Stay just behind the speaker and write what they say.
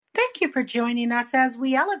Thank you for joining us as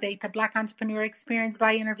we elevate the Black entrepreneur experience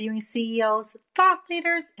by interviewing CEOs, thought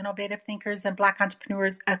leaders, innovative thinkers, and Black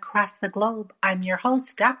entrepreneurs across the globe. I'm your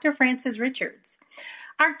host, Dr. Frances Richards.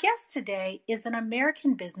 Our guest today is an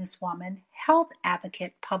American businesswoman, health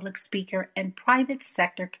advocate, public speaker, and private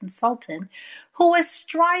sector consultant who is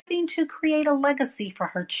striving to create a legacy for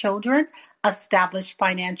her children, establish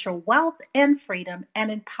financial wealth and freedom, and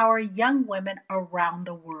empower young women around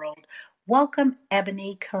the world. Welcome,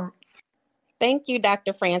 Ebony. Thank you,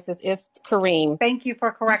 Dr. Francis. It's Karim. Thank you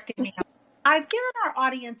for correcting me. I've given our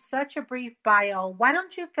audience such a brief bio. Why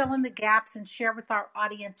don't you fill in the gaps and share with our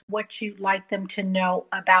audience what you'd like them to know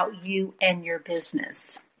about you and your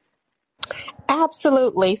business?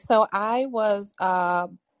 Absolutely. So I was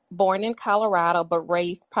born in Colorado, but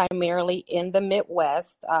raised primarily in the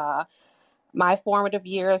Midwest. My formative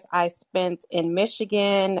years I spent in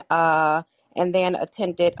Michigan and then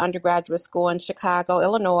attended undergraduate school in Chicago,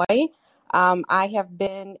 Illinois. I have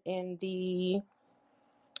been in the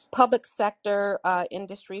public sector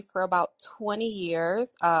industry for about 20 years,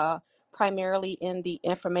 primarily in the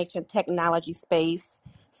information technology space,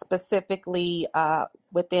 specifically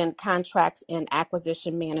within contracts and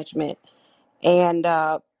acquisition management. And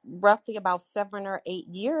roughly about 7 or 8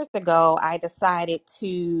 years ago, I decided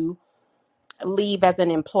to leave as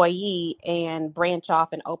an employee and branch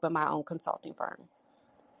off and open my own consulting firm.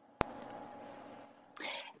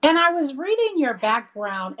 And I was reading your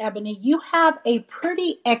background, Ebony. You have a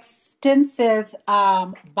pretty extensive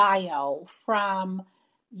bio from,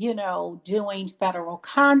 doing federal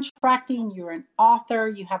contracting. You're an author.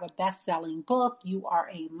 You have a best-selling book. You are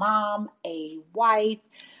a mom, a wife.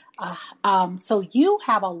 So you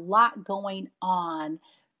have a lot going on.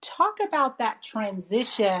 Talk about that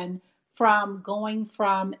transition from going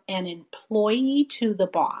from an employee to the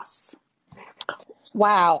boss.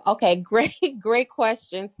 Wow. Okay. Great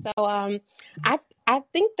question. So, I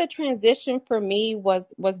think the transition for me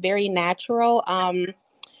was very natural.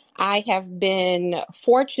 I have been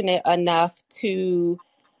fortunate enough to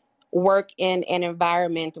work in an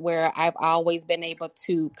environment where I've always been able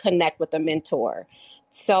to connect with a mentor.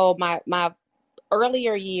 So my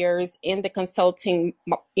earlier years in the consulting,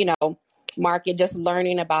 market, just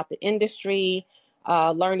learning about the industry,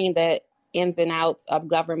 learning the ins and outs of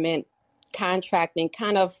government contracting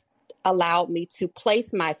kind of allowed me to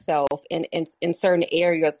place myself in certain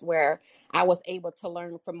areas where I was able to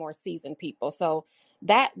learn from more seasoned people. So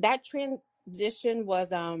that transition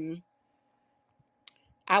was, I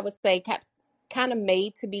would say, kind of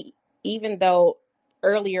made to be, even though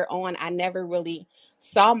earlier on I never really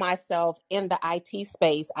saw myself in the IT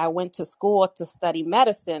space. I went to school to study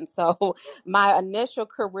medicine. So my initial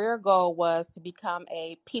career goal was to become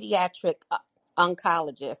a pediatric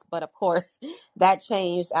oncologist. But of course, that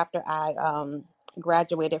changed after I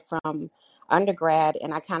graduated from undergrad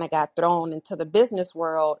and I kind of got thrown into the business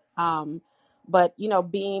world. But,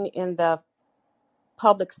 being in the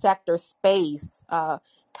public sector space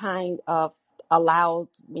kind of allowed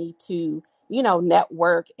me to,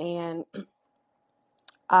 network and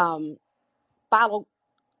follow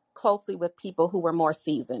closely with people who were more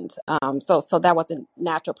seasoned. So that was a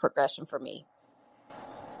natural progression for me.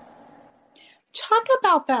 Talk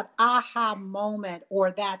about that aha moment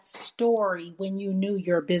or that story when you knew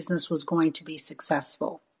your business was going to be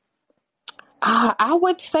successful. I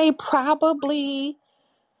would say probably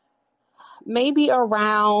maybe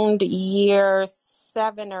around year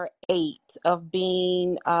 7 or 8 of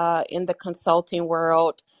being in the consulting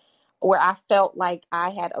world, where I felt like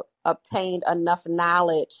I had obtained enough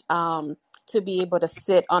knowledge to be able to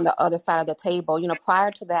sit on the other side of the table.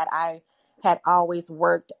 Prior to that, I had always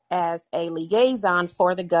worked as a liaison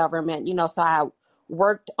for the government, so I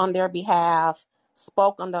worked on their behalf,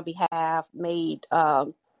 spoke on their behalf, made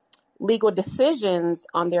legal decisions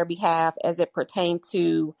on their behalf as it pertained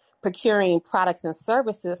to procuring products and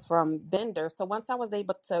services from vendors. So once I was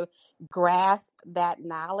able to grasp that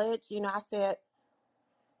knowledge, I said,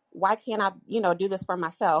 why can't I, do this for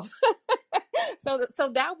myself? So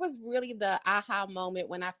that was really the aha moment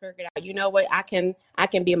when I figured out, you know what, I can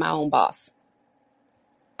be my own boss.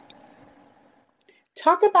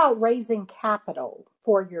 Talk about raising capital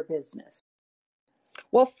for your business.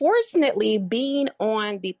 Well, fortunately, being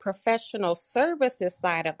on the professional services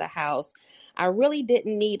side of the house, I really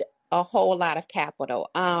didn't need a whole lot of capital.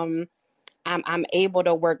 I'm able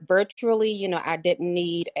to work virtually. I didn't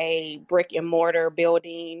need a brick and mortar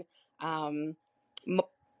building. Um,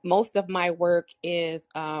 Most of my work is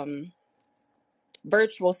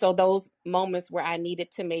virtual. So those moments where I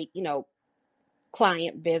needed to make,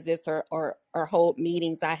 client visits or hold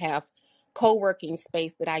meetings, I have co-working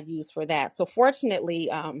space that I use for that. So fortunately,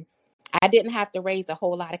 I didn't have to raise a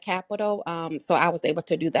whole lot of capital, so I was able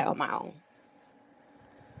to do that on my own.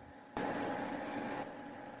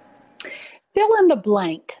 Fill in the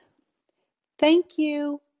blank. Thank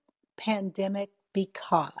you, pandemic,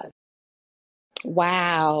 because.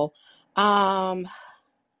 Wow. Um,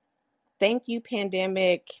 Thank you,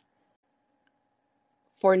 pandemic,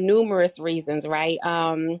 for numerous reasons, right?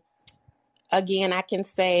 Again, I can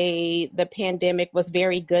say the pandemic was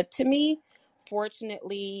very good to me.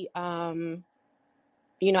 Fortunately, I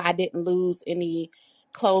didn't lose any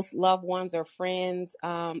close loved ones or friends.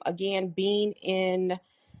 Again, being in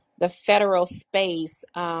the federal space,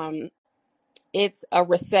 it's a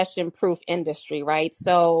recession-proof industry, right?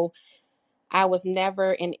 So I was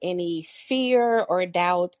never in any fear or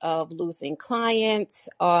doubt of losing clients,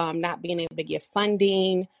 not being able to get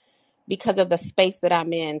funding because of the space that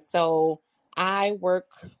I'm in. So I work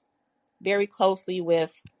very closely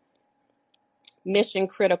with mission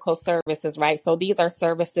critical services, right? So these are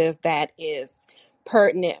services that is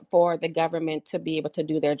pertinent for the government to be able to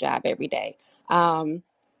do their job every day. Um,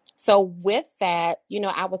 so with that,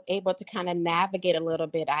 I was able to kind of navigate a little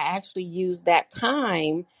bit. I actually used that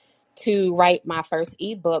time to write my first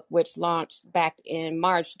ebook, which launched back in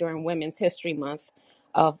March during Women's History Month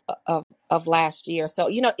of of last year. So,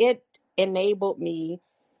 it enabled me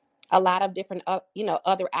a lot of different,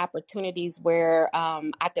 other opportunities where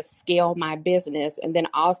I could scale my business and then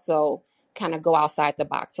also kind of go outside the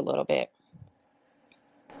box a little bit.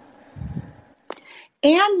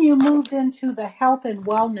 And you moved into the health and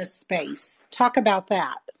wellness space. Talk about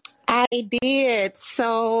that. I did.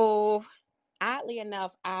 So oddly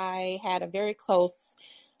enough, I had a very close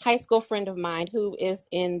high school friend of mine who is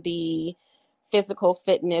in the physical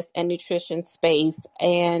fitness and nutrition space.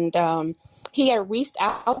 And he had reached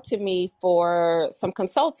out to me for some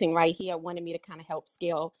consulting, right? He had wanted me to kind of help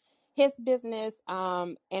scale his business.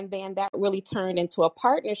 And then that really turned into a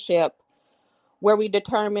partnership where we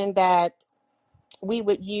determined that we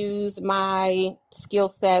would use my skill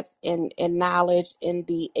sets and knowledge in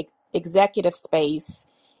the executive space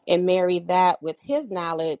and marry that with his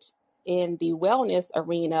knowledge in the wellness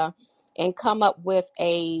arena and come up with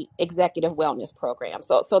a executive wellness program.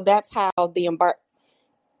 So that's how the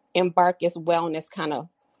Embarcus Wellness kind of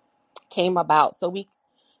came about. So we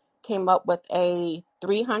came up with a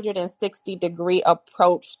 360-degree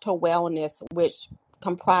approach to wellness, which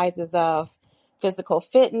comprises of physical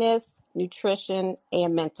fitness, nutrition,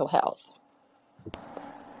 and mental health.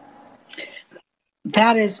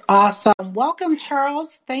 That is awesome. Welcome,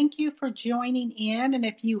 Charles. Thank you for joining in. And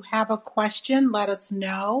if you have a question, let us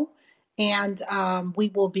know. And we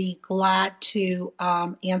will be glad to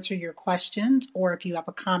answer your questions or if you have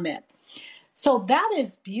a comment. So that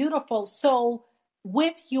is beautiful. So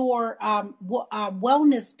with your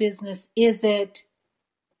wellness business, is it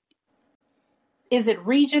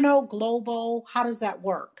regional, global? How does that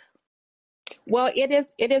work? Well, it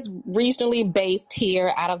is regionally based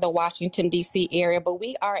here out of the Washington, D.C. area, but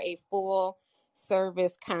we are a full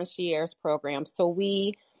service concierge program. So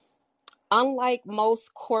we, unlike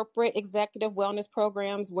most corporate executive wellness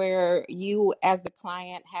programs where you as the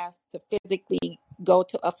client has to physically go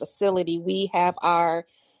to a facility, we have our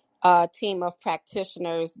team of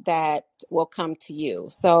practitioners that will come to you.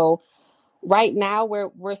 So right now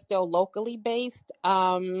we're still locally based.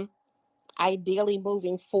 Ideally,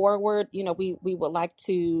 moving forward, we would like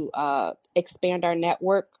to expand our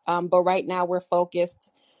network. But right now, we're focused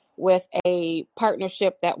with a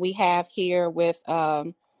partnership that we have here with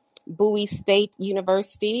Bowie State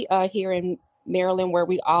University here in Maryland, where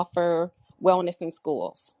we offer wellness in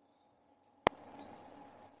schools.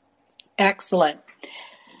 Excellent.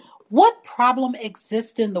 What problem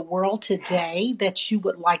exists in the world today that you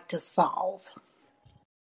would like to solve?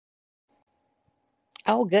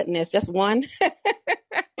 Oh, goodness, just one.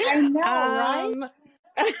 I know, right?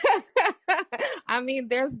 I mean,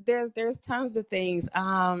 there's tons of things.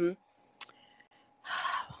 I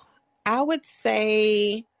would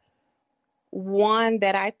say one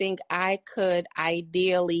that I think I could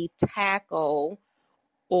ideally tackle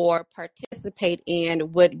or participate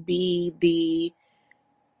in would be the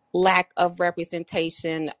lack of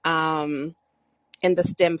representation in the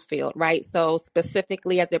STEM field, right? So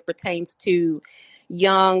specifically as it pertains to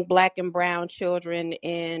young Black and brown children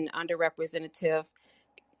in underrepresented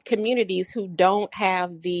communities who don't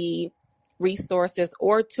have the resources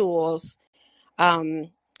or tools um,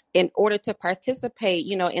 in order to participate,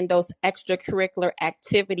 in those extracurricular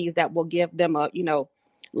activities that will give them a,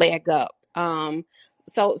 leg up.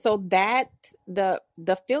 So that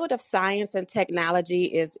the field of science and technology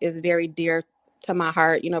is very dear to my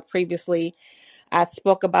heart. Previously I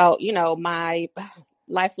spoke about, my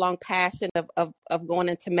lifelong passion of going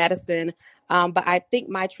into medicine. But I think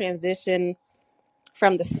my transition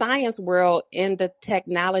from the science world in the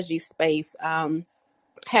technology space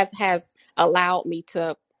has allowed me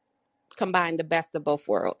to combine the best of both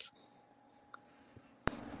worlds.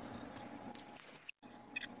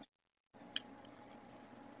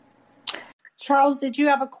 Charles, did you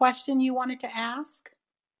have a question you wanted to ask?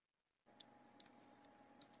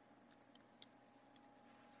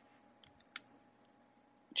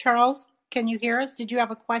 Charles, can you hear us? Did you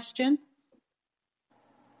have a question?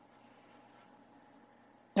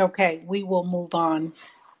 Okay, we will move on.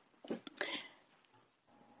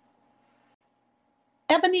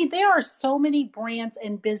 Ebony, there are so many brands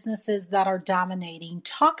and businesses that are dominating.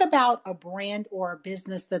 Talk about a brand or a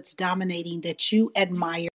business that's dominating that you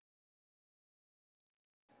admire.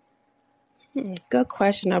 Good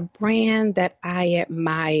question. A brand that I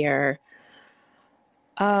admire.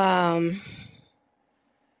 So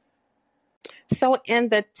in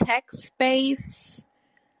the tech space,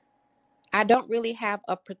 I don't really have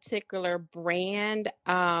a particular brand.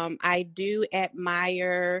 I do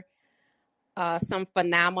admire some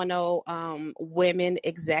phenomenal women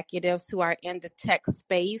executives who are in the tech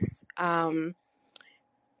space. And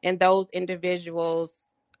those individuals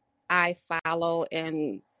I follow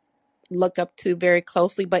and look up to very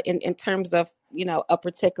closely. But in terms of, a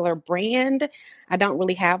particular brand, I don't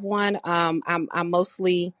really have one. I'm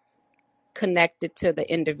mostly connected to the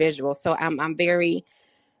individual. So I'm very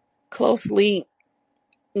closely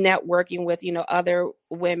networking with, other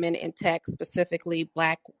women in tech, specifically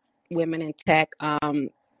Black women in tech,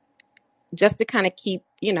 just to kind of keep,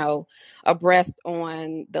 abreast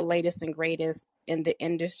on the latest and greatest in the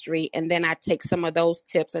industry. And then I take some of those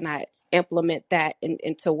tips and I implement that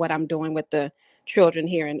into what I'm doing with the children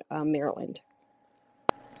here in Maryland.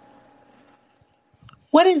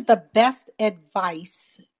 What is the best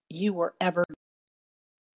advice you were ever?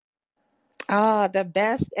 The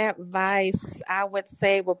best advice I would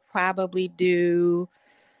say would probably do,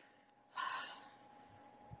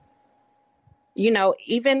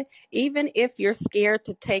 even if you're scared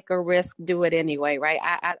to take a risk, do it anyway, right?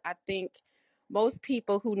 I think most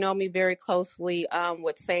people who know me very closely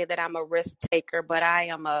would say that I'm a risk taker, but I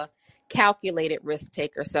am a calculated risk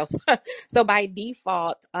taker. So so by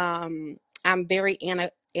default, I'm very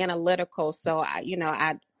analytical. So I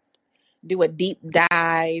do a deep dive.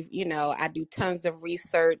 I do tons of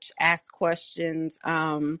research, ask questions.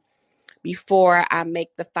 Before I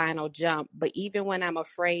make the final jump. But even when I'm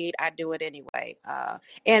afraid, I do it anyway.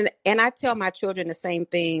 And I tell my children the same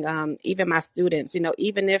thing, even my students,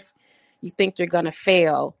 even if you think you're going to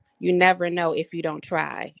fail, you never know if you don't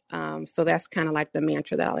try. So that's kind of like the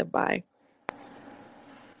mantra that I live by.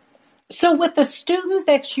 So, with the students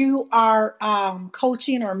that you are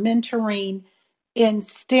coaching or mentoring in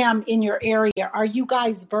STEM in your area, are you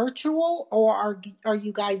guys virtual or are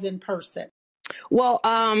you guys in person? Well,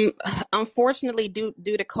 unfortunately, due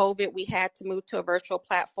to COVID, we had to move to a virtual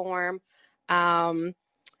platform, um,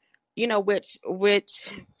 which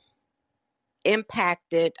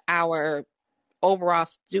impacted our overall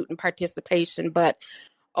student participation. But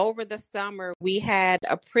over the summer, we had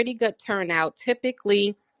a pretty good turnout.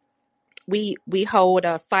 Typically, we hold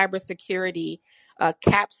a cybersecurity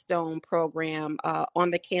capstone program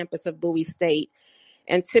on the campus of Bowie State,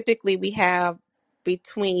 and typically we have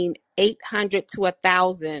between 800 to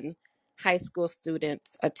 1,000 high school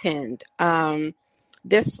students attend.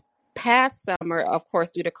 This past summer, of course,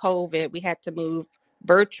 due to COVID, we had to move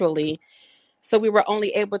virtually. So we were only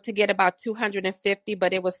able to get about 250,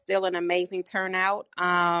 but it was still an amazing turnout.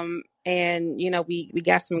 And, we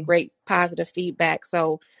got some great positive feedback.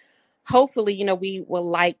 So hopefully, we will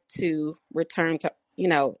like to return to,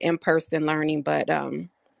 in-person learning, but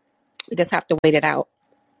we just have to wait it out.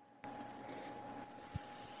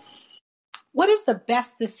 What is the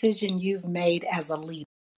best decision you've made as a leader?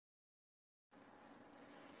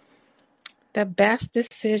 The best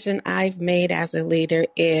decision I've made as a leader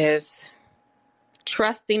is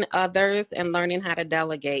trusting others and learning how to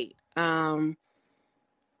delegate. I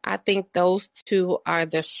think those two are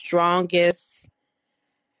the strongest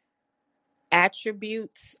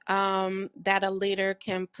attributes that a leader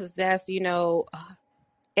can possess,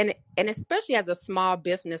 and especially as a small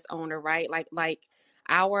business owner, right? Like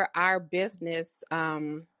our business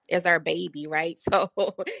is our baby, right? So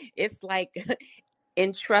it's like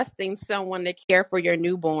entrusting someone to care for your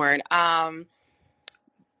newborn.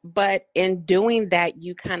 But in doing that,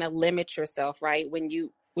 you kind of limit yourself, right? When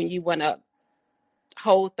you want to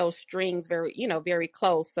hold those strings very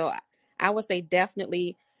close. So I would say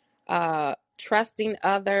definitely trusting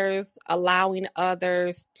others, allowing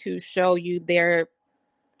others to show you their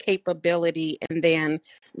capability and then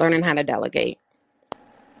learning how to delegate.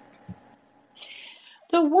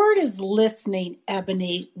 The word is listening,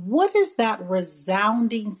 Ebony. What is that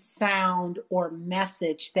resounding sound or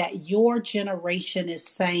message that your generation is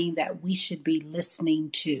saying that we should be listening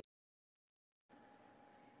to?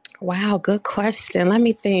 Wow, good question. Let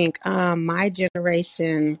me think. My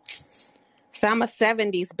generation. So I'm a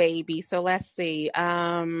 70s baby. So let's see.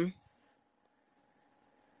 I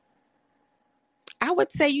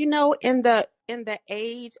would say, in the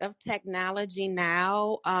age of technology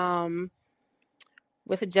now,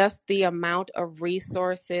 with just the amount of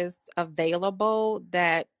resources available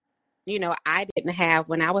that, I didn't have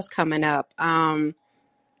when I was coming up, I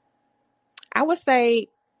would say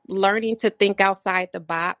learning to think outside the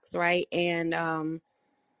box, right? And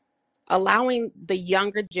allowing the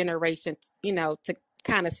younger generation, to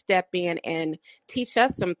kind of step in and teach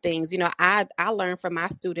us some things. I learn from my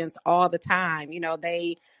students all the time.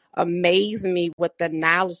 They amaze me with the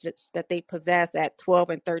knowledge that they possess at 12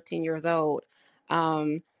 and 13 years old.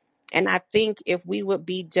 Um, and I think if we would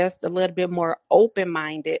be just a little bit more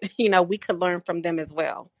open-minded, we could learn from them as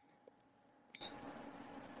well.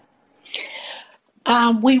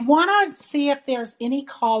 We want to see if there's any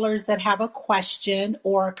callers that have a question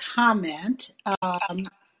or a comment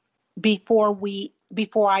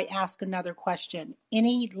before I ask another question.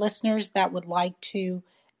 Any listeners that would like to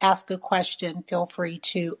ask a question, feel free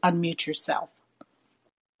to unmute yourself.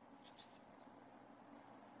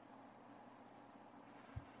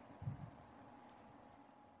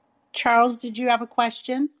 Charles, did you have a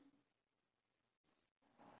question?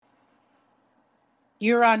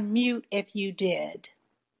 You're on mute if you did.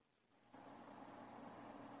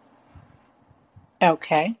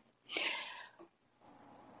 Okay.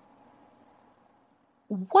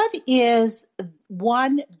 What is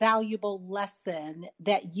one valuable lesson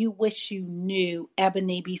that you wish you knew,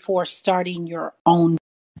 Ebony, before starting your own?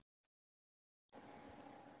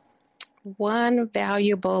 One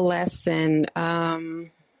valuable lesson.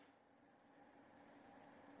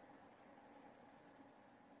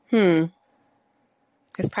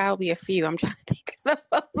 There's probably a few. I'm trying to think of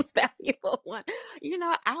the most valuable one.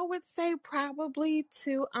 I would say probably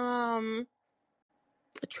to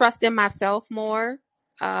trust in myself more.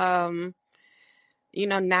 Um,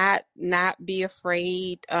 not be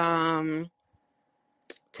afraid to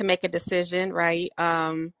make a decision, right?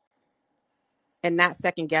 And not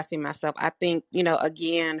second guessing myself. I think,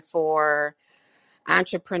 again, for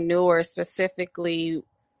entrepreneurs, specifically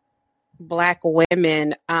Black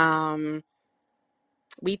women,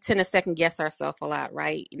 we tend to second guess ourselves a lot,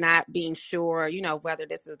 right? Not being sure, whether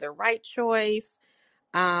this is the right choice.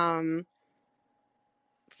 Um,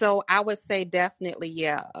 so I would say definitely,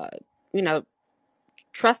 yeah, you know,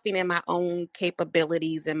 trusting in my own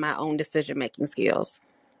capabilities and my own decision-making skills.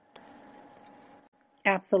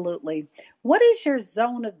 Absolutely. What is your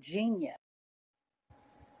zone of genius?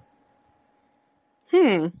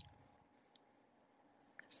 Hmm.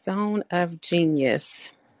 Zone of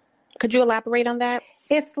genius. Could you elaborate on that?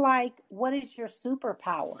 It's like, what is your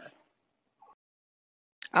superpower?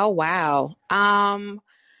 Oh, wow.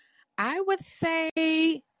 I would say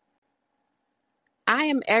I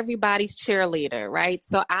am everybody's cheerleader, right?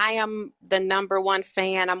 So I am the number one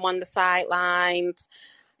fan. I'm on the sidelines.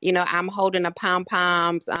 I'm holding the pom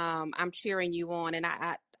poms. I'm cheering you on, and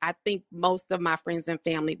I think most of my friends and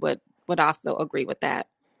family would also agree with that.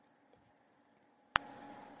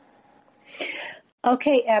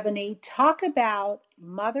 Okay, Ebony, talk about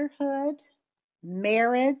motherhood,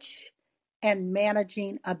 marriage, and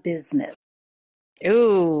managing a business.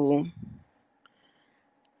 Ooh,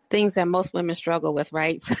 things that most women struggle with,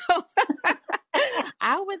 right? So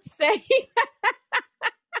I would say,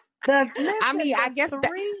 Listen, I the guess that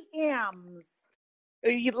three M's.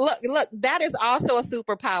 look, that is also a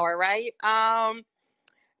superpower, right?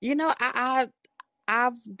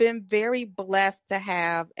 I've been very blessed to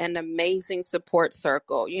have an amazing support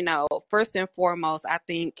circle. First and foremost, I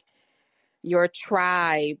think your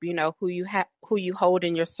tribe, who you hold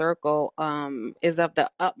in your circle, is of the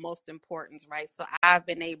utmost importance, right? So I've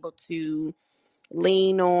been able to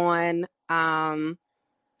lean on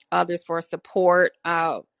others for support.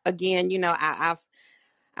 Again,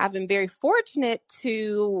 I've been very fortunate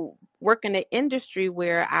to work in an industry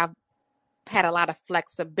where I've had a lot of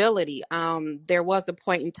flexibility. There was a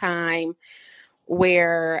point in time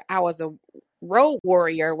where I was a road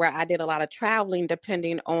warrior, where I did a lot of traveling,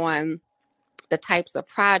 depending on the types of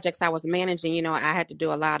projects I was managing. I had to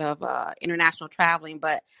do a lot of international traveling,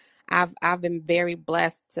 but I've been very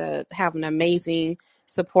blessed to have an amazing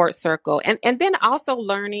support circle, and then also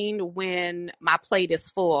learning when my plate is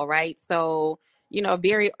full, right? So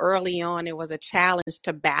very early on, it was a challenge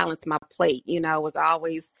to balance my plate. It was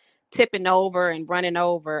always tipping over and running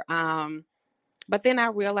over. But then I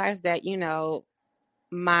realized that,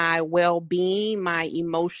 my well-being, my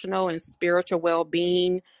emotional and spiritual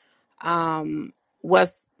well-being,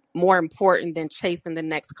 was more important than chasing the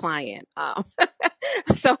next client.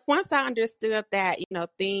 So once I understood that,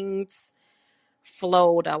 things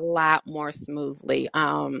flowed a lot more smoothly.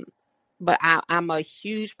 But I'm a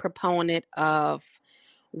huge proponent of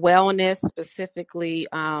wellness, specifically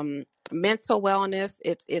mental wellness.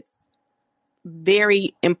 It's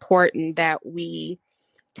very important that we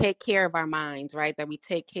take care of our minds, right? That we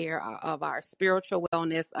take care of our spiritual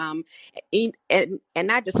wellness, and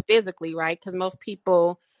not just physically, right? Because most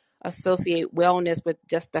people associate wellness with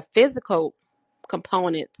just the physical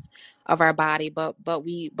components of our body, but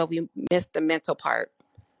we miss the mental part.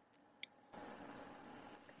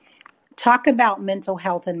 Talk about mental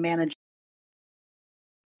health and management.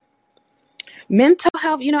 Mental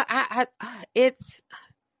health, it's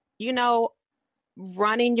you know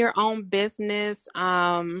running your own business,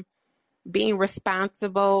 being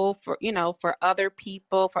responsible for other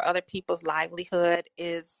people, for other people's livelihood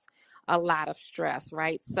is a lot of stress,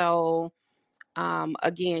 right? So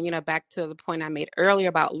again, back to the point I made earlier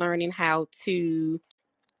about learning how to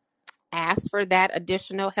ask for that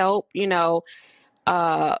additional help, being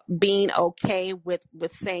okay with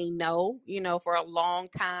saying no, for a long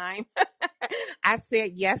time. I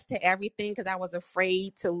said yes to everything because I was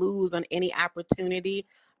afraid to lose on any opportunity.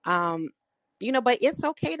 um but it's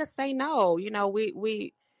okay to say no.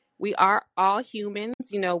 We are all humans.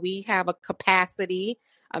 We have a capacity,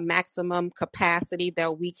 a maximum capacity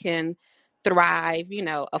that we can thrive,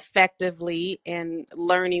 effectively, in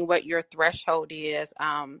learning what your threshold is,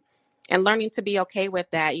 and learning to be okay with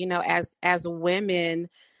that. As women,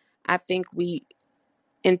 I think we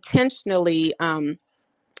intentionally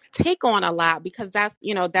take on a lot because that's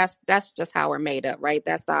just how we're made up, right?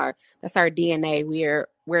 That's our DNA.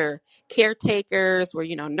 We're caretakers,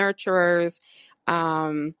 we're nurturers,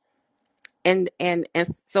 um and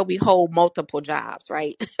so we hold multiple jobs,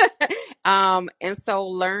 right? And so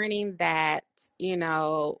learning that, you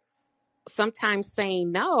know sometimes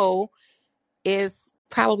saying no is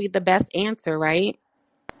probably the best answer, right?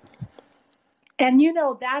 And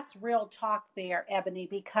that's real talk there, Ebony,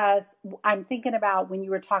 because I'm thinking about when you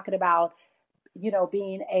were talking about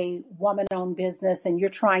being a woman owned business and you're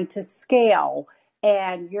trying to scale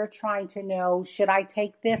and you're trying to know, should I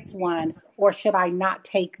take this one or should I not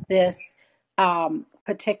take this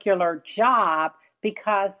particular job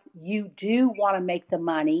because you do want to make the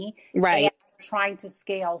money and Right. trying to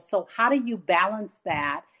scale. So, how do you balance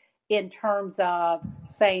that in terms of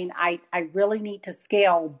saying, I really need to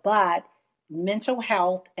scale, but mental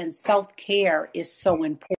health and self care is so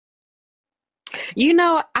important?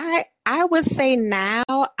 I would say now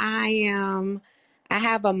I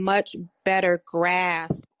have a much better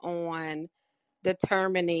grasp on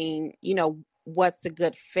determining, what's a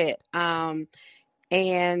good fit. And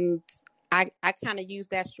I kind of use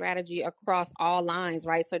that strategy across all lines,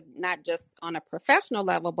 right? So not just on a professional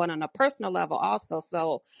level, but on a personal level also.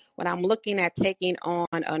 So when I'm looking at taking on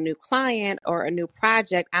a new client or a new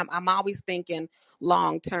project, I'm always thinking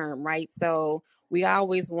long term, right? So we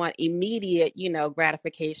always want immediate,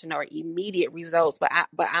 gratification or immediate results, but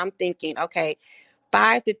I'm thinking, okay,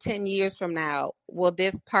 5 to 10 years from now, will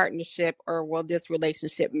this partnership or will this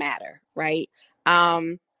relationship matter, right?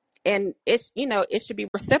 Um, and it should be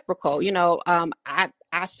reciprocal. I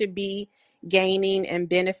should be gaining and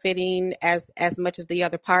benefiting as much as the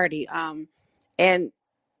other party. And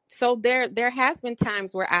so there has been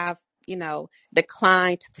times where I've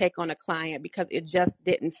declined to take on a client because it just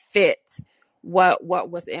didn't fit what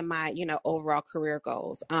was in my overall career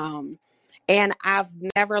goals. And I've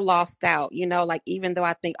never lost out. Like, even though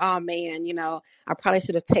I think, oh man, I probably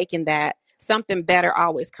should have taken that, something better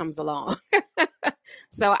always comes along.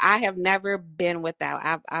 So I have never been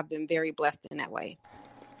without. I've been very blessed in that way.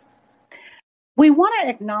 We want to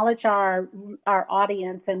acknowledge our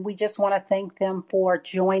audience, and we just want to thank them for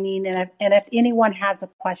joining. And if anyone has a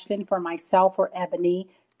question for myself or Ebony,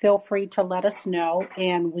 feel free to let us know,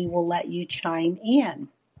 and we will let you chime in.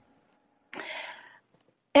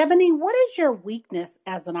 Ebony, what is your weakness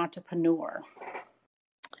as an entrepreneur?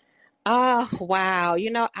 Oh, wow.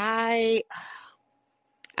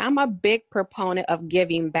 I'm a big proponent of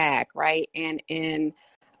giving back, right? And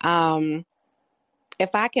um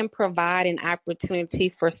if I can provide an opportunity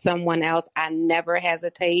for someone else, I never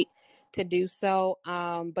hesitate to do so.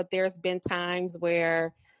 But there's been times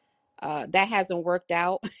where that hasn't worked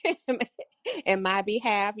out in my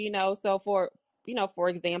behalf, So for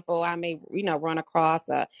example, I may, run across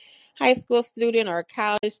a high school student or a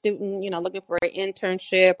college student, looking for an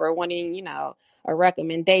internship or wanting, a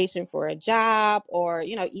recommendation for a job, or,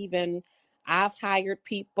 even I've hired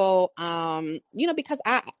people, because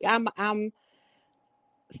I'm,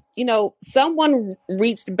 someone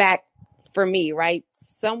reached back for me, right?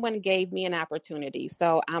 Someone gave me an opportunity.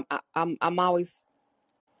 So I'm always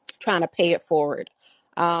trying to pay it forward.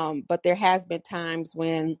 But there has been times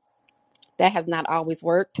when that has not always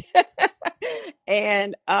worked.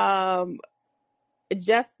 And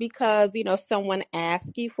just because, someone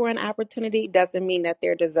asks you for an opportunity doesn't mean that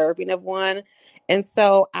they're deserving of one. And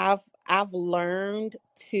so I've learned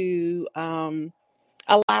to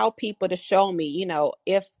allow people to show me,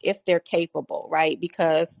 if they're capable, right?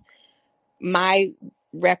 Because my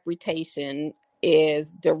reputation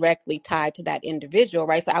is directly tied to that individual,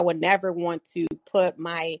 right? So I would never want to put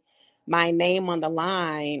my name on the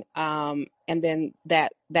line, and then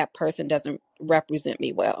that person doesn't represent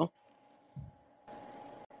me well.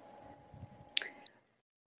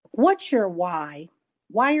 What's your why?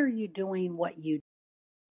 Why are you doing what you do?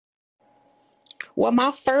 Well,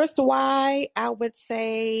 my first why, I would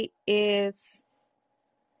say, is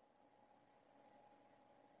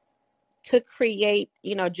to create,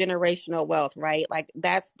 generational wealth, right? Like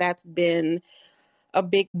that's been a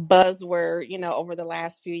big buzzword, over the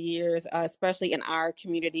last few years, especially in our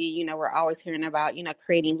community. We're always hearing about,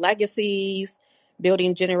 creating legacies,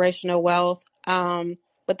 building generational wealth.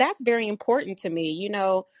 But that's very important to me.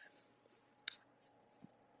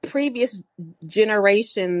 Previous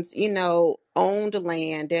generations, owned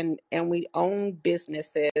land, and we own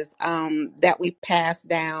businesses, that we passed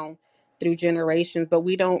down through generations, but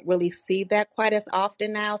we don't really see that quite as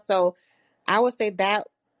often now. So I would say that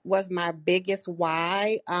was my biggest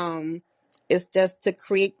why. Is just to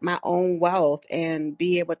create my own wealth and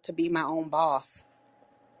be able to be my own boss.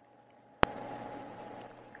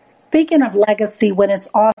 Speaking of legacy, when it's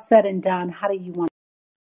all said and done, how do you want?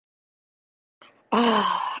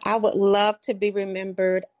 I would love to be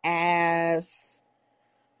remembered as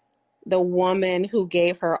the woman who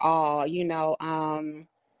gave her all,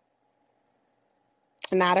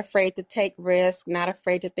 not afraid to take risks, not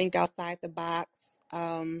afraid to think outside the box,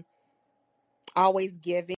 um, always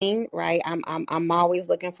giving, right? I'm always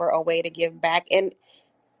looking for a way to give back. And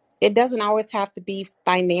it doesn't always have to be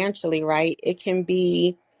financially, right? It can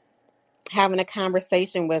be having a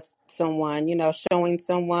conversation with someone, showing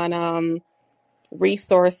someone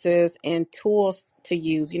resources and tools to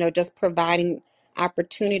use, just providing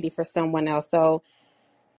opportunity for someone else. So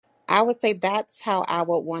I would say that's how I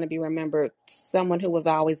would want to be remembered, someone who was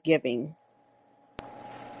always giving.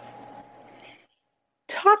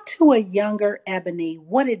 Talk to a younger Ebony.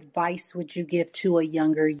 What advice would you give to a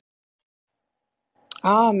younger you?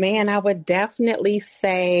 Oh man, I would definitely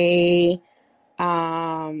say,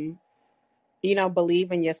 um,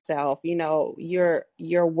 believe in yourself.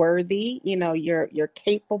 You're worthy, you're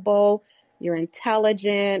capable, you're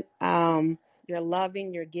intelligent, you're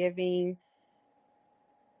loving, you're giving,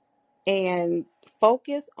 and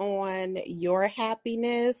focus on your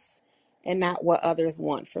happiness and not what others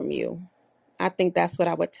want from you. I think that's what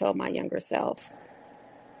I would tell my younger self.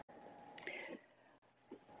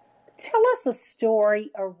 Tell us a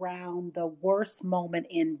story around the worst moment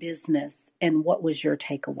in business and what was your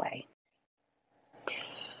takeaway?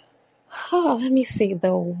 Oh, let me see.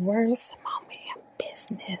 The worst moment in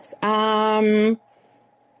business.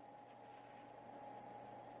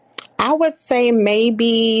 I would say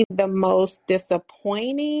maybe the most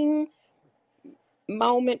disappointing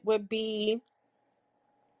moment would be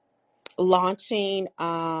launching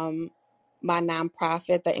my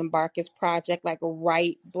nonprofit, the Embarcus Project, like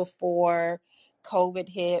right before COVID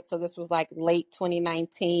hit. So this was like late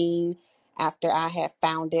 2019, after I had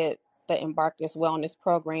founded the Embarcus Wellness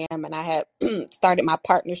Program, and I had started my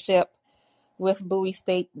partnership with Bowie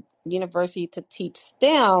State University to teach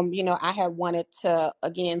STEM. I had wanted to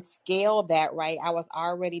again scale that, right? I was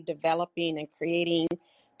already developing and creating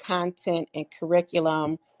content and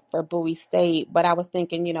curriculum for Bowie State, but I was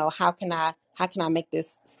thinking, how can I make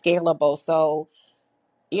this scalable? So,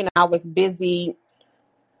 I was busy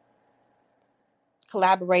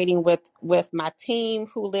collaborating with my team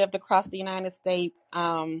who lived across the United States,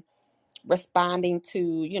 responding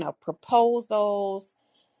to, proposals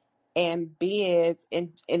and bids,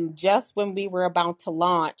 and just when we were about to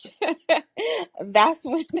launch, that's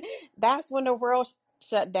when the world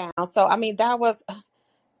shut down. So I mean, that was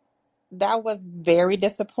very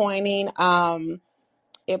disappointing.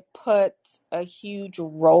 It put a huge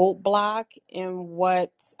roadblock in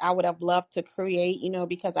what I would have loved to create,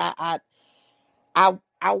 because I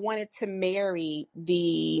I wanted to marry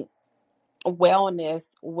the wellness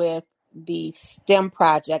with the STEM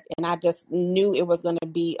project, and I just knew it was going to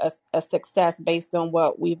be a success based on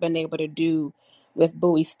what we've been able to do with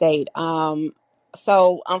Bowie State.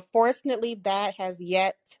 So unfortunately, that has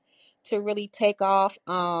yet to really take off.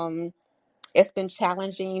 It's been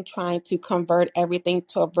challenging trying to convert everything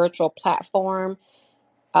to a virtual platform.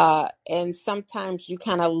 And sometimes you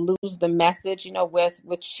kind of lose the message,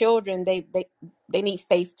 with children, they need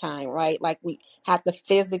FaceTime, right? Like we have to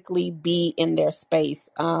physically be in their space.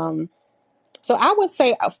 So I would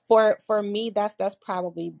say for me, that's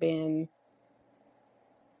probably been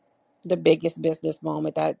the biggest business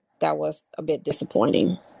moment that was a bit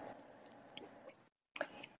disappointing.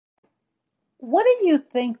 What do you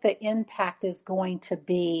think the impact is going to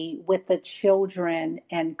be with the children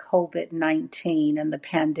and COVID-19 and the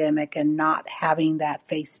pandemic and not having that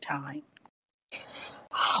FaceTime?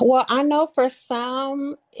 Well, I know for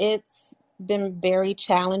some it's been very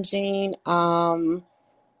challenging.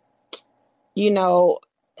 You know,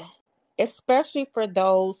 especially for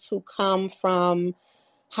those who come from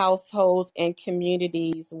households and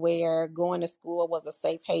communities where going to school was a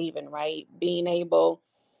safe haven, right? Being able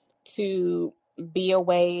to be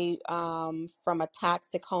away from a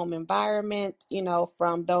toxic home environment,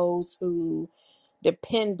 from those who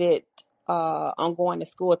depended on going to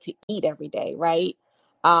school to eat every day, right?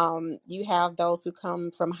 You have those who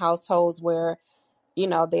come from households where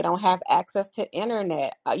they don't have access to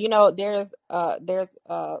internet. There's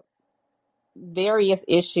various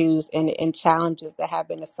issues and challenges that have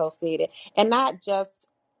been associated, and not just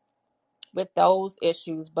with those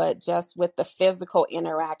issues, but just with the physical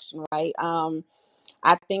interaction, right?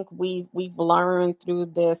 I think we've learned through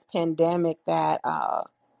this pandemic that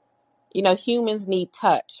humans need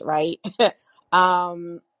touch, right?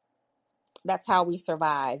 um, that's how we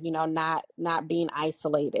survive, not being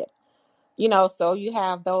isolated. So you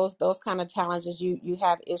have those kind of challenges. You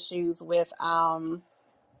have issues with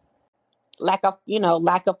lack of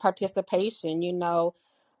participation.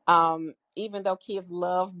 Even though kids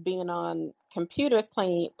love being on computers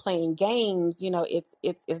playing games,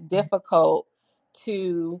 it's difficult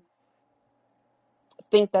to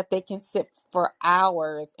think that they can sit for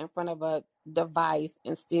hours in front of a device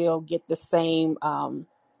and still get the same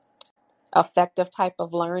effective type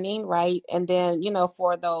of learning, right? And then,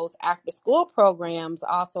 for those after school programs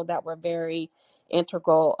also that were very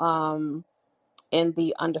integral in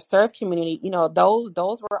the underserved community,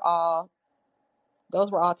 those were all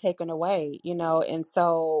taken away, and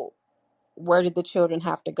so where did the children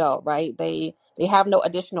have to go, right? They have no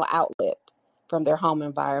additional outlet from their home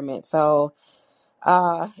environment. So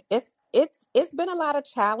it's been a lot of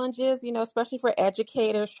challenges, especially for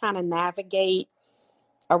educators trying to navigate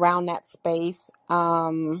around that space.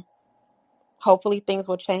 Hopefully things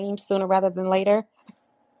will change sooner rather than later.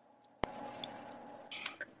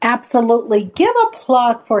 Absolutely. Give a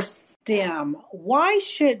plug for STEM. Why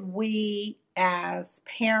should we, as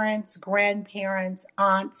parents, grandparents,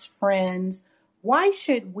 aunts, friends, why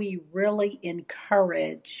should we really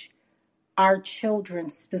encourage our children,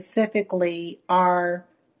 specifically our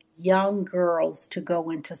young girls, to go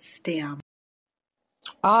into STEM?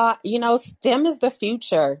 STEM is the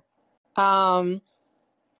future. Um,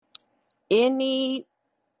 any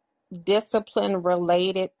discipline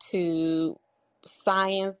related to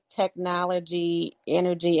science, technology,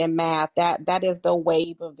 energy, and math, that is the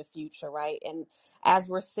wave of the future, right? And as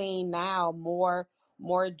we're seeing now, more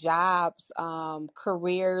jobs,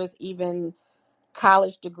 careers, even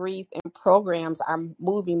college degrees and programs are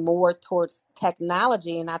moving more towards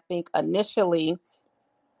technology. And I think initially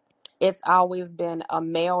it's always been a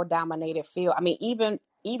male dominated field. I mean, even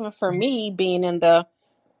for me being in the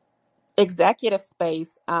executive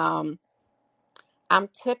space, I'm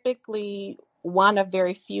typically one of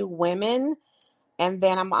very few women, and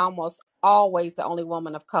then I'm almost always the only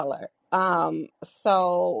woman of color.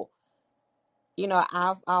 So,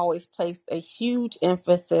 I've always placed a huge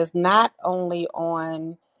emphasis not only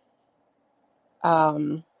on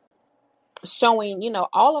um, showing,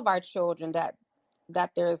 all of our children that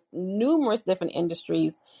there's numerous different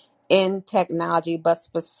industries in technology, but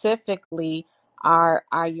specifically our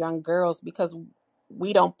young girls, because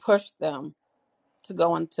we don't push them to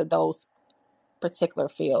go into those particular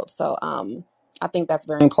field. So I think that's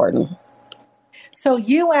very important. So,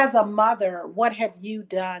 you as a mother, what have you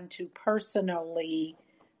done to personally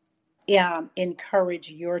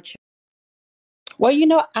encourage your children?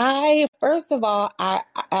 Well, I first of all, I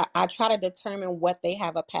try to determine what they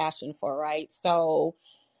have a passion for, right? So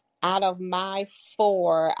out of my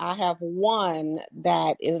four, I have one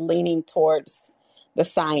that is leaning towards the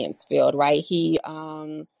science field, right? He's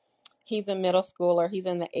a middle schooler. He's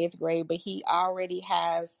in the 8th grade, but he already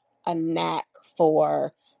has a knack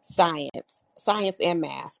for science and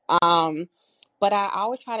math. But I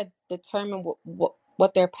always try to determine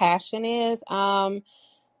what their passion is.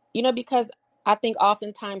 Because I think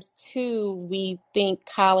oftentimes too, we think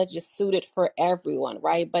college is suited for everyone,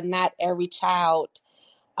 right? But not every child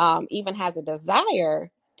even has a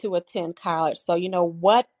desire to attend college. So,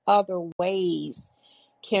 what other ways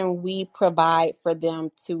can we provide for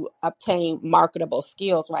them to obtain marketable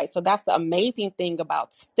skills, right? So that's the amazing thing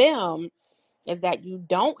about STEM, is that you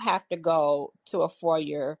don't have to go to a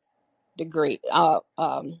 4-year degree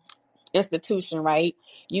institution, right?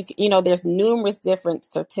 There's numerous different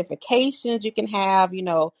certifications you can have,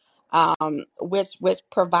 which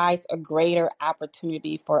provides a greater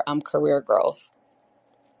opportunity for career growth.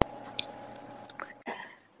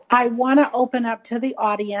 I want to open up to the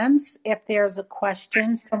audience. If there's a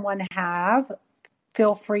question someone have,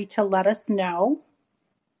 feel free to let us know.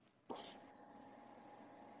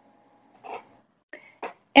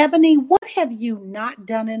 Ebony, what have you not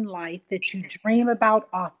done in life that you dream about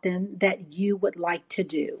often that you would like to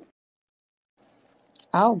do?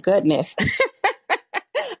 Oh, goodness.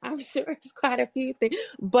 I'm sure it's quite a few things.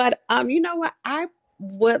 But you know what? I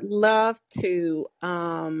would love to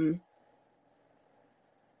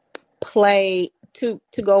play to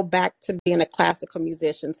go back to being a classical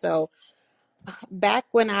musician. So back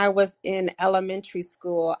when I was in elementary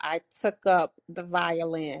school, I took up the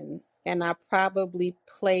violin, and I probably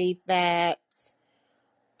played that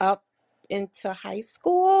up into high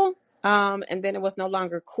school. And then it was no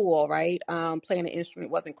longer cool, right? Playing an instrument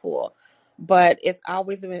wasn't cool. But it's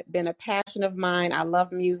always been a passion of mine. I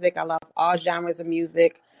love music. I love all genres of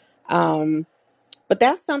music. But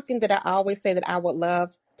that's something that I always say that I would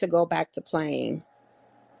love to go back to playing.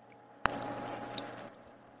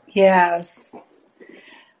 Yes.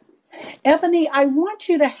 Ebony, I want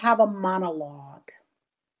you to have a monologue,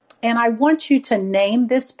 and I want you to name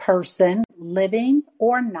this person, living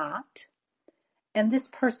or not. And this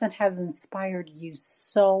person has inspired you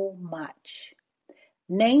so much.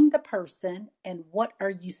 Name the person, and what are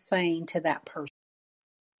you saying to that person?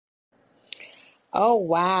 Oh,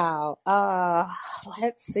 wow.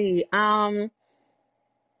 Let's see.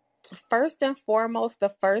 First and foremost, the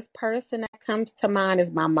first person that comes to mind is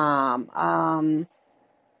my mom.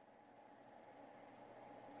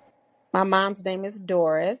 My mom's name is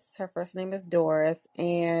Doris. Her first name is Doris.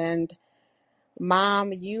 And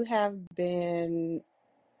Mom, you have been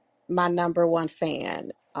my number one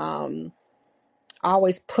fan.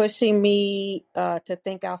 Always pushing me to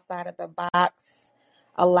think outside of the box,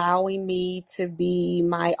 allowing me to be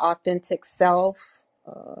my authentic self,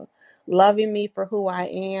 loving me for who I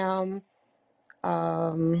am,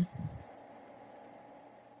 and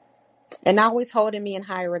always holding me in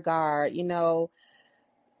high regard.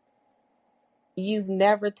 You've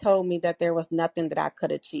never told me that there was nothing that I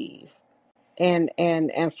could achieve. And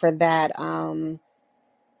for that,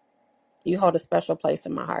 you hold a special place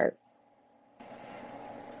in my heart.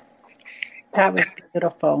 That was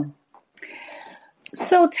beautiful.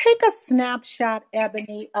 So take a snapshot,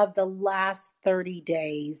 Ebony, of the last 30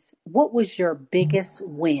 days. What was your biggest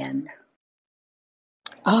win?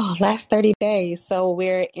 Oh, last 30 days. So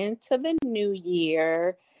we're into the new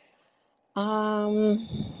year. Um,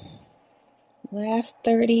 Last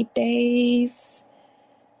 30 days.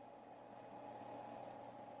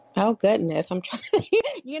 Oh goodness. I'm trying to,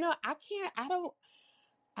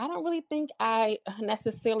 I don't really think I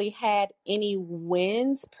necessarily had any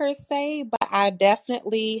wins per se, but I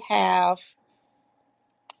definitely have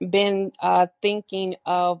been thinking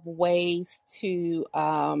of ways to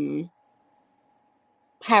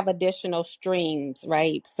have additional streams,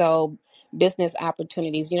 right? So business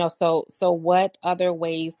opportunities, so what other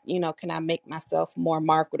ways, can I make myself more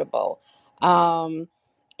marketable? Um,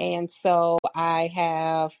 and so I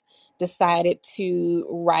have decided to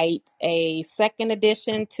write a second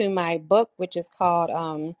edition to my book, which is called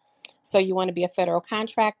So You Want to Be a Federal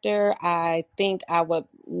Contractor. I think I would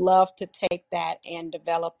love to take that and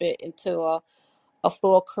develop it into a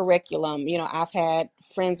full curriculum. I've had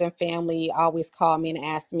friends and family always call me and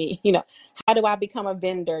ask me, how do I become a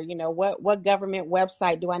vendor? What government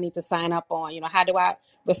website do I need to sign up on? How do I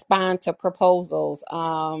respond to proposals?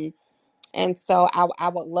 And so I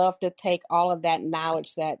would love to take all of that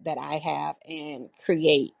knowledge that I have and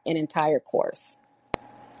create an entire course.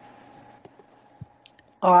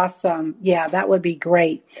 Awesome. Yeah, that would be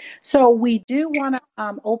great. So we do want to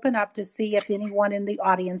open up to see if anyone in the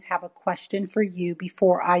audience have a question for you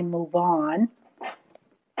before I move on.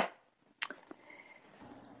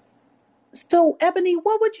 So, Ebony,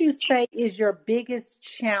 what would you say is your biggest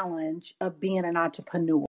challenge of being an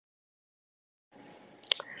entrepreneur?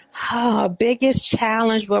 Biggest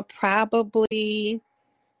challenge will probably,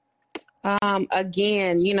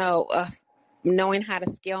 again, knowing how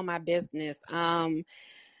to scale my business. I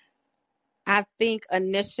think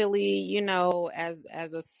initially, as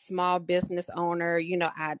a small business owner,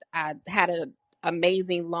 I had an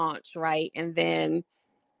amazing launch, right? And then,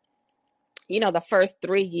 the first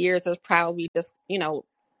 3 years is probably just,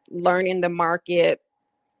 learning the market,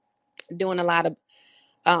 doing a lot of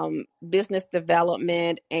business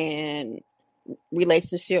development and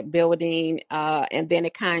relationship building, and then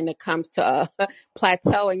it kind of comes to a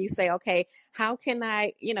plateau and you say, okay, how can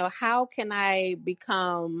I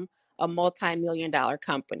become a multi-million dollar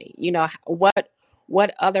company?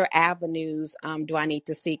 What other avenues do I need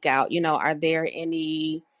to seek out? Are there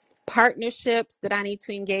any partnerships that I need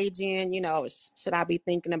to engage in? Should I be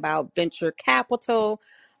thinking about venture capital?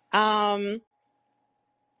 um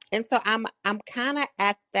and so I'm kind of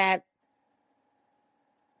at that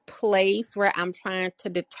place where I'm trying to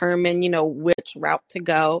determine, which route to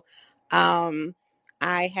go. Um,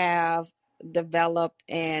 I have developed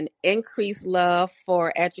an increased love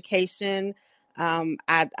for education.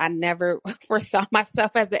 I never foresaw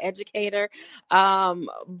myself as an educator,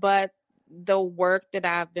 but the work that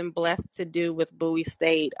I've been blessed to do with Bowie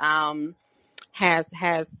State has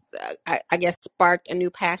I guess sparked a new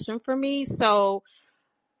passion for me. So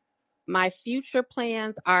my future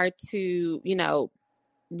plans are to,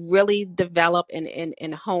 really develop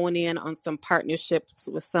and hone in on some partnerships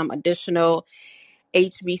with some additional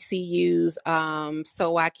HBCUs,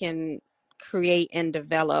 so I can create and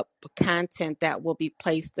develop content that will be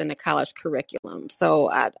placed in the college curriculum. So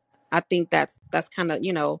I think that's kind of,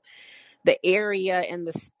 the area and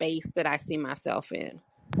the space that I see myself in.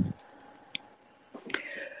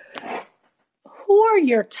 Who are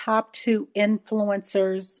your top two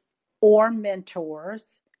influencers or mentors,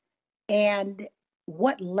 and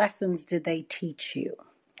what lessons did they teach you?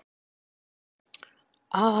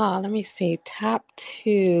 Oh, let me see. Top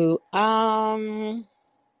two. I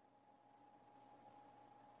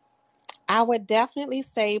would definitely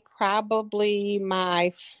say probably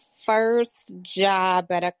my first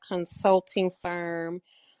job at a consulting firm,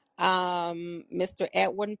 Mr.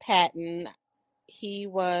 Edwin Patton. He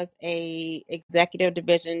was a executive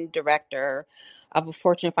division director of a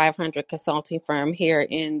Fortune 500 consulting firm here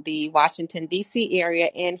in the Washington, D.C. area.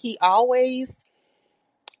 And he always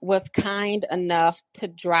was kind enough to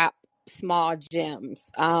drop small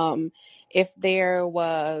gems. If there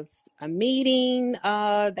was a meeting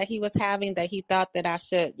that he was having that he thought that I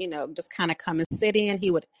should, just kind of come and sit in,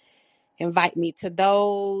 he would invite me to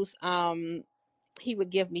those. He would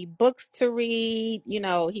give me books to read.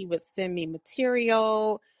 He would send me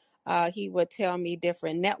material. He would tell me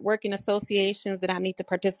different networking associations that I need to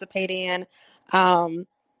participate in. And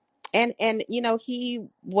he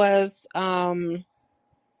was a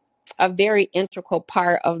very integral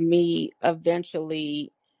part of me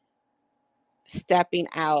eventually stepping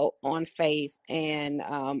out on faith and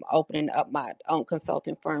opening up my own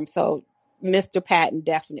consulting firm. So Mr. Patton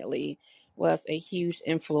definitely was a huge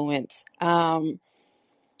influence. And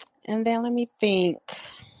then let me think,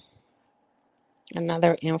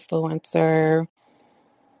 another influencer.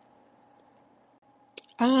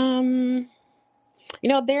 There's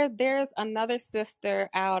another sister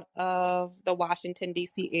out of the Washington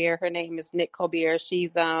D.C. area. Her name is Nick Colbier.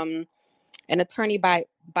 She's an attorney by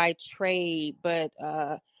trade, but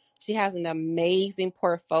she has an amazing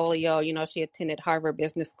portfolio. She attended Harvard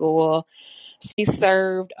Business School. She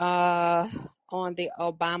served on the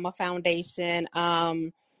Obama Foundation,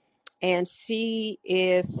 and she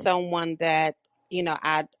is someone that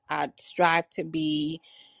I'd strive to be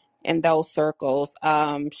in those circles.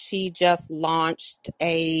 She just launched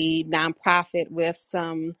a nonprofit with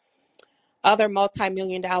some other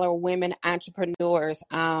multi-million dollar women entrepreneurs.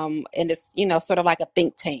 And it's, sort of like a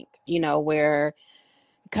think tank, where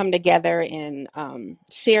we come together and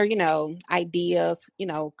share, ideas,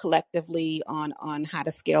 collectively on how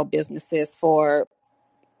to scale businesses for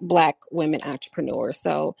Black women entrepreneurs.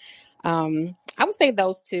 So I would say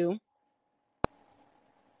those two.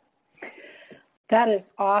 That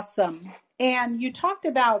is awesome. And you talked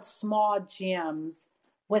about small gems.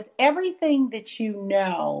 With everything that you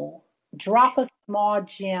know, drop a small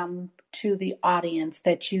gem to the audience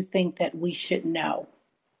that you think that we should know.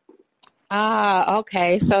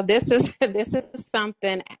 Okay. So this is this is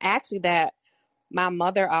something actually that my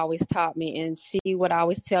mother always taught me, and she would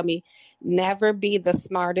always tell me, never be the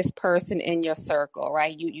smartest person in your circle,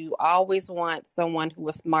 right? You always want someone who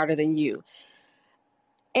is smarter than you.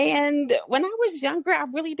 And when I was younger, I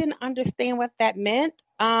really didn't understand what that meant.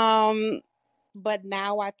 But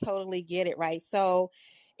now I totally get it, right? So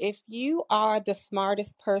if you are the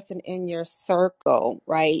smartest person in your circle,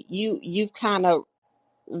 right, you've kind of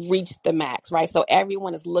reach the max, right? So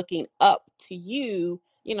everyone is looking up to you,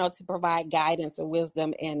 to provide guidance and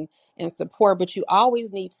wisdom and support. But you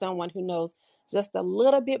always need someone who knows just a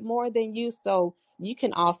little bit more than you, so you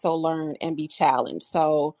can also learn and be challenged.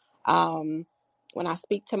 So when I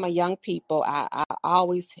speak to my young people, I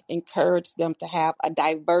always encourage them to have a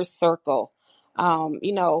diverse circle.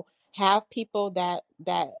 Have people that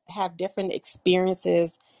have different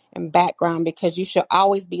experiences and background, because you should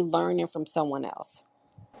always be learning from someone else.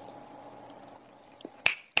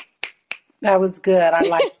 That was good. I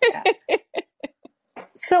like that.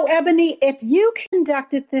 So, Ebony, if you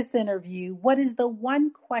conducted this interview, what is the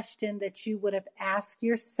one question that you would have asked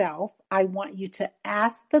yourself? I want you to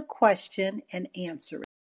ask the question and answer it.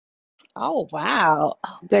 Oh, wow.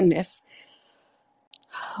 Oh, goodness.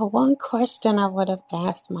 One question I would have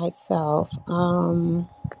asked myself.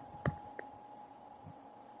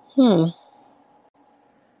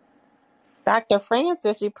 Dr.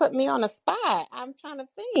 Francis, you put me on the spot. I'm trying to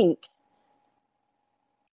think.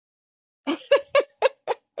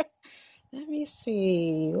 Let me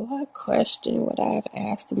see. What question would I have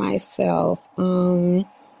asked myself? I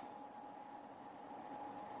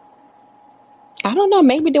don't know.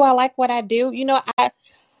 Maybe do I like what I do?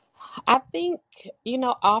 I think,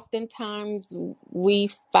 oftentimes we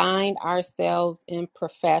find ourselves in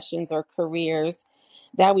professions or careers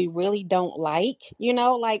that we really don't like,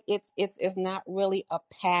 like it's not really a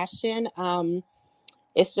passion.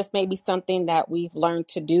 It's just maybe something that we've learned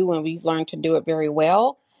to do, and we've learned to do it very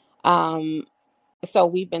well. Um, so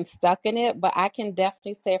we've been stuck in it, but I can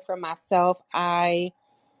definitely say for myself, I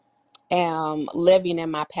am living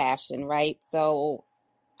in my passion, right? So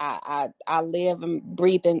I live and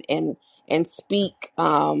breathe and speak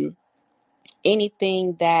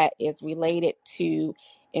anything that is related to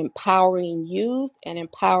empowering youth and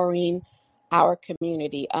empowering our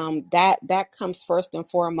community. That comes first and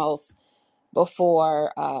foremost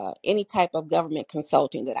before any type of government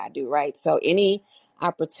consulting that I do, right? So any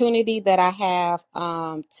opportunity that I have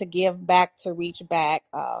to give back, to reach back,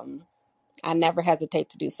 I never hesitate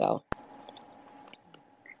to do so.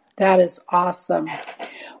 That is awesome.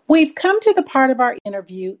 We've come to the part of our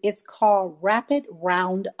interview. It's called Rapid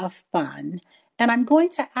Round of Fun. And I'm going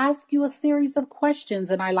to ask you a series of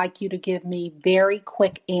questions, and I like you to give me very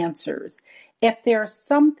quick answers. If there's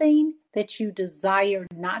something that you desire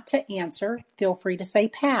not to answer, feel free to say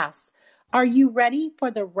pass. Are you ready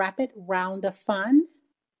for the rapid round of fun?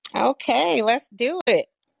 Okay, let's do it.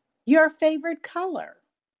 Your favorite color?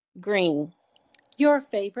 Green. Your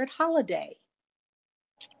favorite holiday?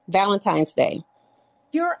 Valentine's Day.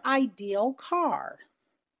 Your ideal car?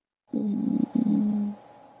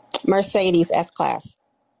 Mercedes S-Class.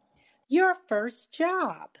 Your first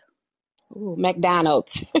job? Ooh,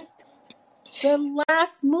 McDonald's. The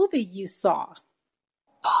last movie you saw?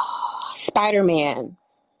 Spider-Man.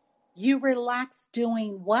 You relax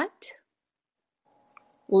doing what?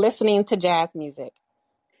 Listening to jazz music.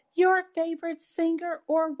 Your favorite singer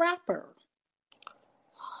or rapper?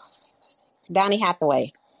 Donny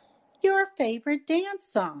Hathaway. Your favorite dance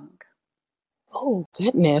song? Oh,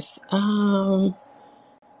 goodness. I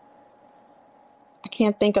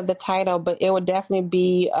can't think of the title, but it would definitely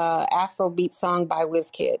be Afrobeat song by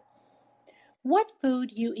Wizkid. What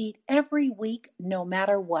food you eat every week, no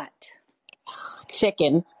matter what?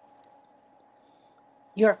 Chicken.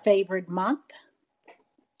 Your favorite month?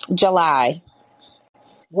 July.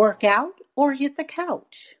 Work out or hit the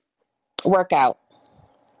couch? Workout.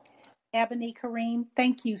 Ebony, Karim,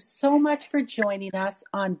 thank you so much for joining us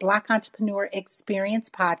on Black Entrepreneur Experience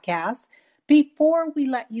Podcast. Before we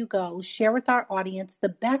let you go, share with our audience the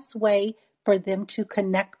best way for them to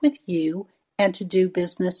connect with you and to do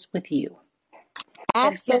business with you.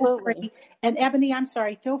 Absolutely. And Ebony, I'm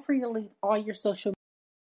sorry, feel free to leave all your social.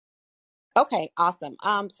 Okay, awesome.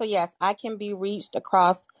 So yes, I can be reached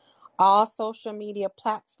across all social media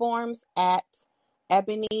platforms at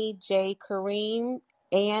Ebony J. Kareem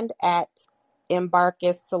and at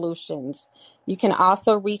Embarcus Solutions. You can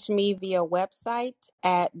also reach me via website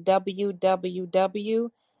at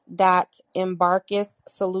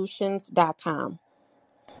www.embarcussolutions.com.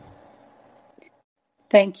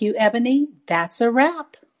 Thank you, Ebony. That's a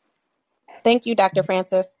wrap. Thank you, Dr.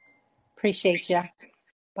 Francis. Appreciate you.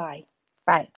 Bye. Bye.